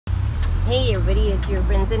Hey everybody, it's your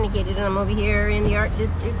friend Syndicated, and I'm over here in the art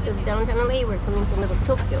district of downtown LA. We're coming to Little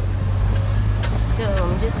Tokyo. So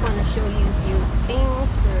I just want to show you a few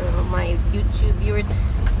things for my YouTube viewers.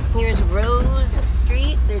 Here's Rose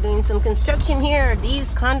Street. They're doing some construction here. These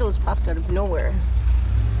condos popped out of nowhere.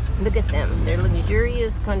 Look at them. They're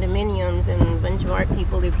luxurious condominiums, and a bunch of art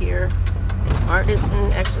people live here. Artists,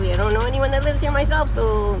 and actually I don't know anyone that lives here myself,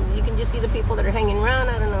 so you can just see the people that are hanging around.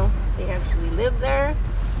 I don't know if they actually live there.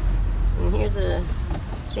 And here's a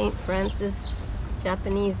St. Francis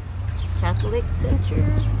Japanese Catholic Center.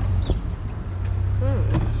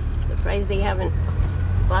 Surprised they haven't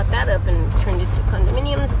bought that up and turned it to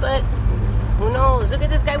condominiums, but who knows? Look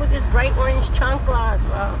at this guy with this bright orange chanclas.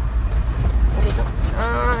 Wow.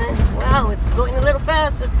 Wow, it's going a little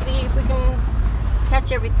fast. Let's see if we can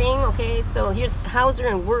catch everything. Okay, so here's Hauser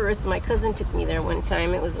and Worth. My cousin took me there one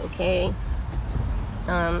time. It was okay.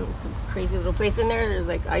 It's a crazy little place in there. There's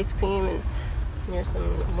like ice cream, and there's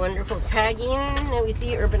some wonderful tagging that we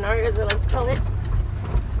see, urban art as I like to call it.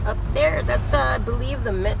 Up there, that's I believe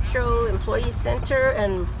the Metro Employee Center,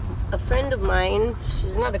 and a friend of mine,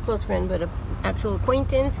 she's not a close friend but an actual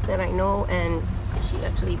acquaintance that I know, and she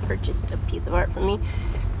actually purchased a piece of art from me.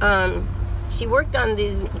 She worked on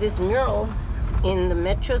this mural in the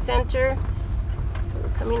Metro Center, so we're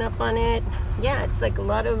coming up on it. Yeah, it's like a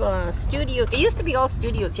lot of studios. It used to be all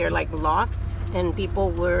studios here, like lofts, and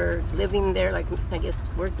people were living there, like I guess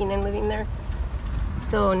working and living there.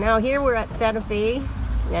 So now here we're at Santa Fe,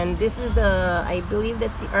 and this is the, I believe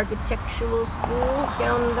that's the architectural school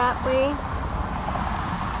down that way.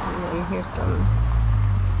 And then here's some,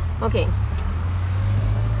 okay,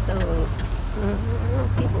 so I don't know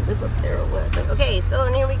if people live up there or what, but okay, so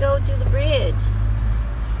and here we go to the bridge.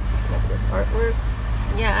 Got this artwork.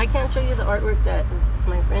 Yeah, I can't show you the artwork that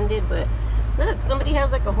my friend did, but look, somebody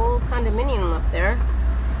has like a whole condominium up there.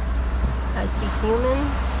 I speak human.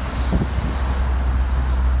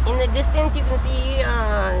 In the distance you can see,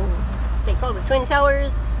 they call the Twin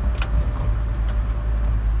Towers.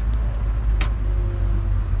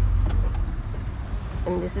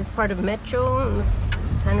 And this is part of Metro, and it's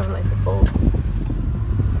kind of like a boat.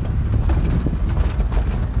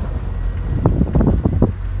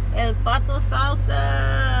 El Pato Salsa.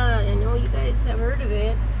 I know you guys have heard of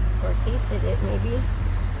it or tasted it maybe.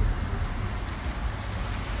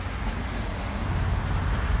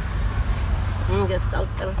 Okay,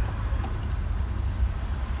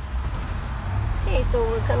 so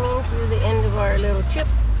we're coming to the end of our little trip.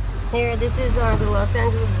 Here, this is the Los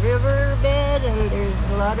Angeles riverbed, and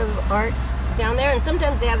there's a lot of art down there, and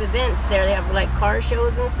sometimes they have events there. They have like car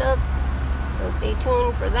shows and stuff, so stay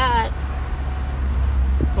tuned for that.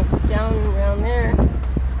 It's down around there,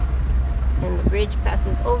 and the bridge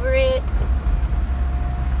passes over it.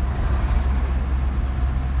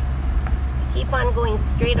 Keep on going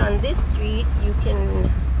straight on this street. You can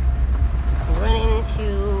run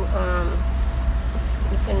into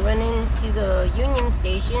the Union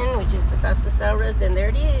Station, which is the Pastosaurus, and there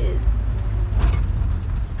it is.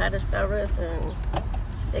 Patasaurus and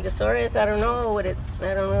Stegosaurus. I don't know what it.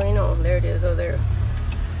 I don't really know. There it is. Oh, there.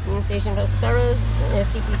 Union Station, Pastosaurus.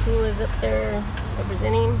 STP2 is up there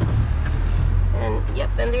representing. And yep,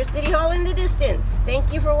 and there's City Hall in the distance.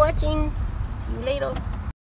 Thank you for watching. See you later.